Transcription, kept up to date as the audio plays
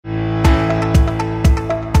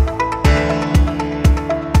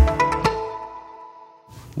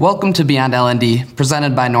Welcome to Beyond L&D,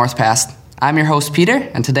 presented by NorthPass. I'm your host, Peter,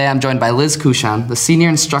 and today I'm joined by Liz Kushan, the Senior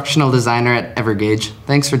Instructional Designer at Evergage.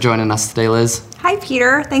 Thanks for joining us today, Liz. Hi,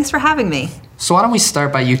 Peter. Thanks for having me. So why don't we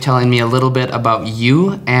start by you telling me a little bit about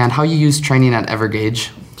you and how you use training at Evergage?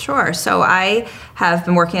 Sure. So I have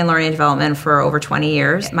been working in learning and development for over 20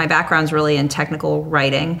 years. My background's really in technical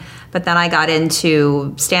writing, but then I got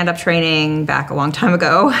into stand-up training back a long time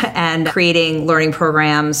ago and creating learning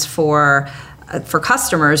programs for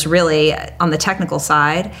customers really on the technical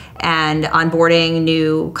side and onboarding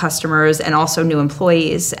new customers and also new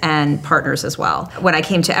employees and partners as well. When I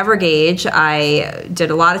came to Evergage, I did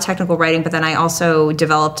a lot of technical writing, but then I also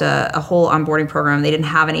developed a whole onboarding program. They didn't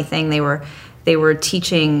have anything. They were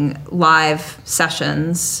teaching live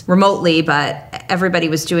sessions remotely, but everybody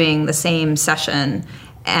was doing the same session.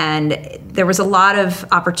 And there was a lot of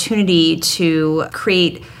opportunity to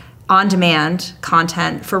create on-demand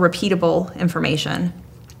content for repeatable information.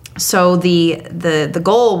 So the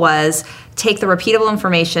goal was take the repeatable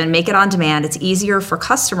information, make it on demand. It's easier for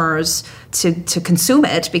customers to consume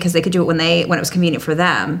it because they could do it when it was convenient for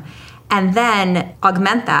them. And then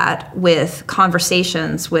augment that with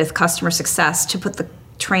conversations with customer success to put the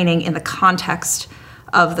training in the context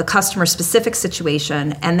of the customer-specific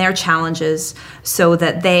situation and their challenges so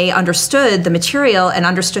that they understood the material and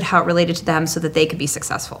understood how it related to them so that they could be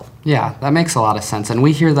successful. Yeah, that makes a lot of sense. And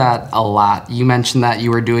we hear that a lot. You mentioned that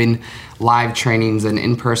you were doing live trainings and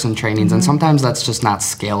in-person trainings, and sometimes that's just not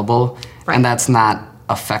scalable, right, and that's not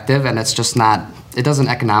effective, and it's just not, it doesn't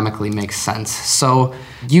economically make sense. So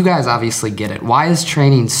you guys obviously get it. Why is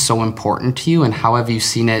training so important to you, and how have you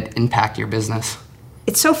seen it impact your business?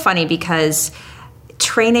 It's so funny because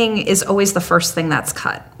training is always the first thing that's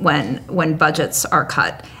cut when budgets are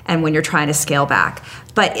cut and when you're trying to scale back.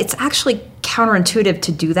 But it's actually counterintuitive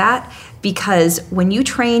to do that because when you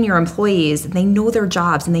train your employees, they know their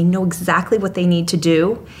jobs and they know exactly what they need to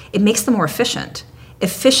do, it makes them more efficient.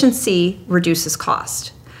 Efficiency reduces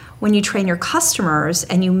cost. When you train your customers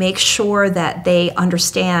and you make sure that they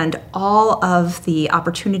understand all of the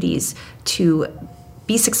opportunities to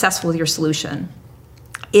be successful with your solution,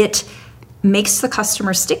 it makes the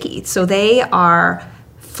customer sticky. So they are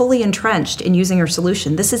fully entrenched in using your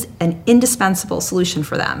solution. This is an indispensable solution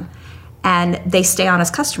for them. And they stay on as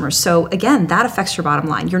customers. So again, that affects your bottom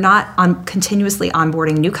line. You're not continuously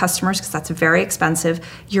onboarding new customers because that's very expensive.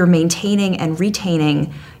 You're maintaining and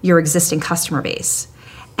retaining your existing customer base.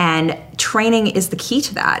 And training is the key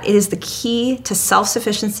to that. It is the key to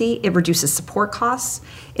self-sufficiency. It reduces support costs.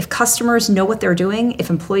 If customers know what they're doing, if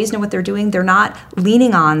employees know what they're doing, they're not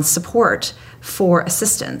leaning on support for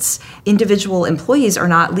assistance. Individual employees are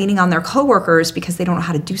not leaning on their coworkers because they don't know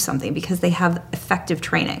how to do something, because they have effective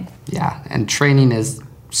training. Yeah, and training is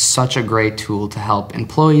such a great tool to help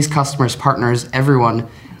employees, customers, partners, everyone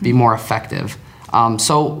be more effective.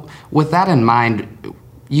 So with that in mind,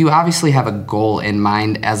 you obviously have a goal in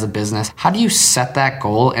mind as a business. How do you set that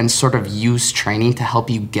goal and sort of use training to help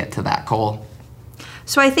you get to that goal?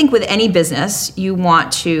 So I think with any business, you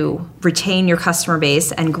want to retain your customer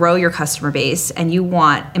base and grow your customer base, and you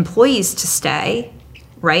want employees to stay,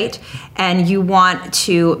 right? And you want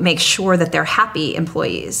to make sure that they're happy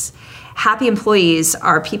employees. Happy employees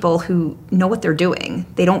are people who know what they're doing.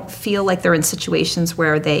 They don't feel like they're in situations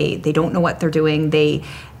where they don't know what they're doing.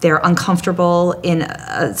 They're uncomfortable in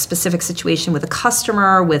a specific situation with a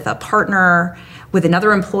customer, with a partner, with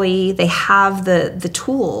another employee. They have the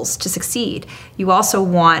tools to succeed. You also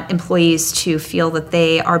want employees to feel that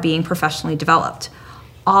they are being professionally developed.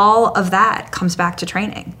 All of that comes back to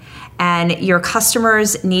training. And your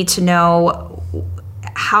customers need to know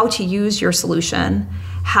how to use your solution,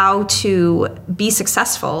 how to be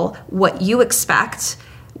successful, what you expect,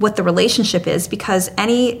 what the relationship is, because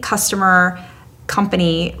any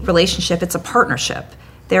customer-company relationship, it's a partnership.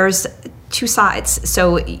 There's two sides.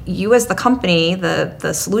 So you as the company,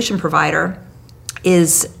 the solution provider,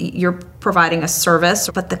 you're providing a service,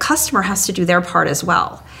 but the customer has to do their part as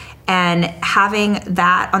well. And having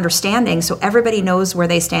that understanding so everybody knows where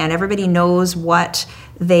they stand, everybody knows what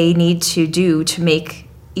they need to do to make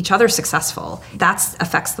each other successful, that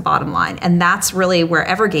affects the bottom line. And that's really where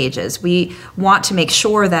Evergage is. We want to make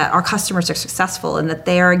sure that our customers are successful and that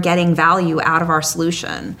they are getting value out of our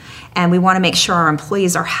solution. And we want to make sure our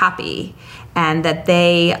employees are happy and that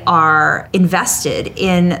they are invested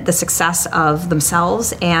in the success of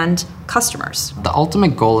themselves and customers. The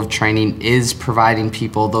ultimate goal of training is providing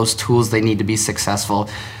people those tools they need to be successful.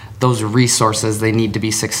 those resources they need to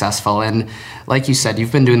be successful. And like you said,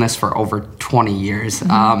 you've been doing this for over 20 years.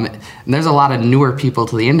 And there's a lot of newer people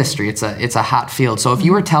to the industry. It's a hot field. So if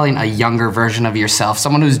you were telling a younger version of yourself,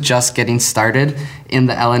 someone who's just getting started in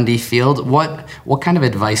the L&D field, what kind of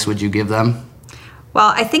advice would you give them?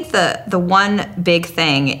 Well, I think the one big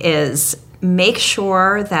thing is make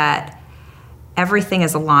sure that everything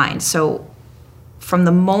is aligned. So from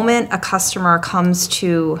the moment a customer comes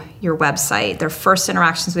to your website, their first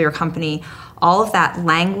interactions with your company, all of that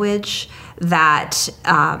language, that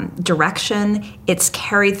direction, it's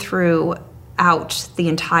carried throughout the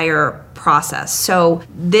entire process. So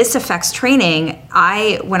this affects training.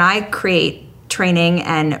 When I create training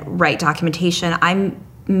and write documentation, I'm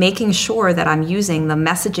making sure that I'm using the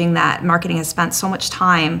messaging that marketing has spent so much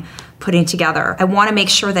time putting together. I want to make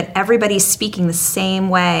sure that everybody's speaking the same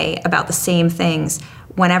way about the same things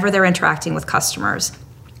whenever they're interacting with customers.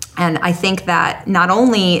 And I think that not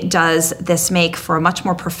only does this make for a much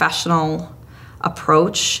more professional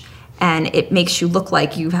approach, and it makes you look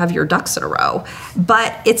like you have your ducks in a row,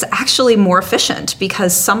 but it's actually more efficient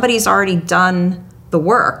because somebody's already done the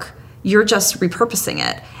work. You're just repurposing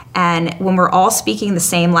it. And when we're all speaking the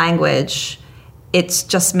same language, it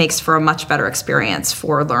just makes for a much better experience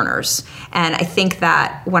for learners. And I think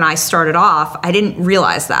that when I started off, I didn't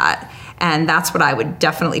realize that. And that's what I would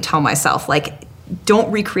definitely tell myself, like,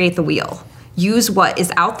 don't recreate the wheel. Use what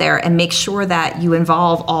is out there and make sure that you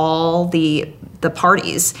involve all the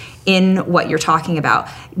parties in what you're talking about.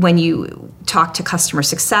 When you talk to customer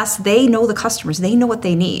success, they know the customers, they know what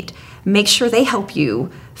they need. Make sure they help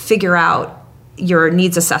you figure out your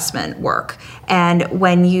needs assessment work. And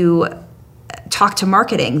when you talk to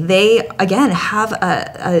marketing, they, again, have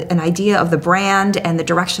an idea of the brand and the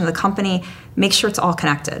direction of the company. Make sure it's all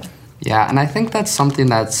connected. Yeah, and I think that's something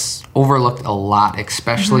that's overlooked a lot,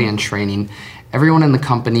 especially in training. Everyone in the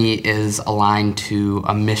company is aligned to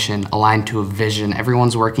a mission, aligned to a vision.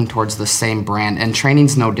 Everyone's working towards the same brand, and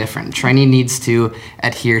training's no different. Training needs to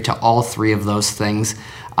adhere to all three of those things.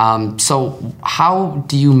 So how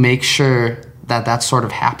do you make sure that sort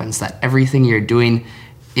of happens, that everything you're doing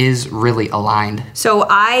is really aligned? So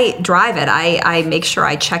I drive it. I make sure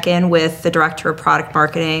I check in with the director of product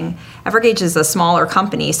marketing. Evergage is a smaller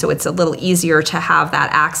company, so it's a little easier to have that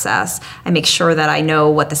access. I make sure that I know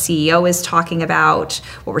what the CEO is talking about,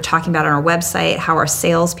 what we're talking about on our website, how our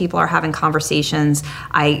salespeople are having conversations.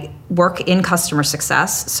 I work in customer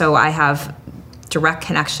success, so I have direct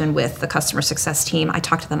connection with the customer success team. I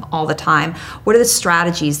talk to them all the time. What are the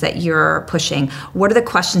strategies that you're pushing? What are the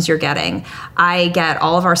questions you're getting? I get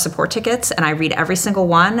all of our support tickets and I read every single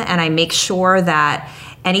one, and I make sure that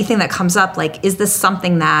anything that comes up, like, is this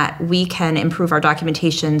something that we can improve our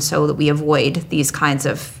documentation so that we avoid these kinds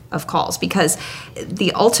of calls? Because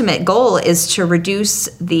the ultimate goal is to reduce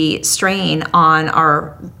the strain on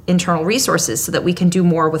our internal resources so that we can do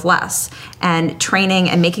more with less. And training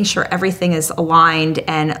and making sure everything is aligned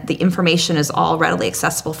and the information is all readily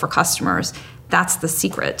accessible for customers, that's the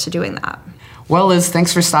secret to doing that. Well, Liz,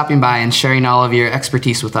 thanks for stopping by and sharing all of your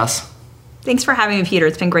expertise with us. Thanks for having me, Peter.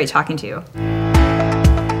 It's been great talking to you.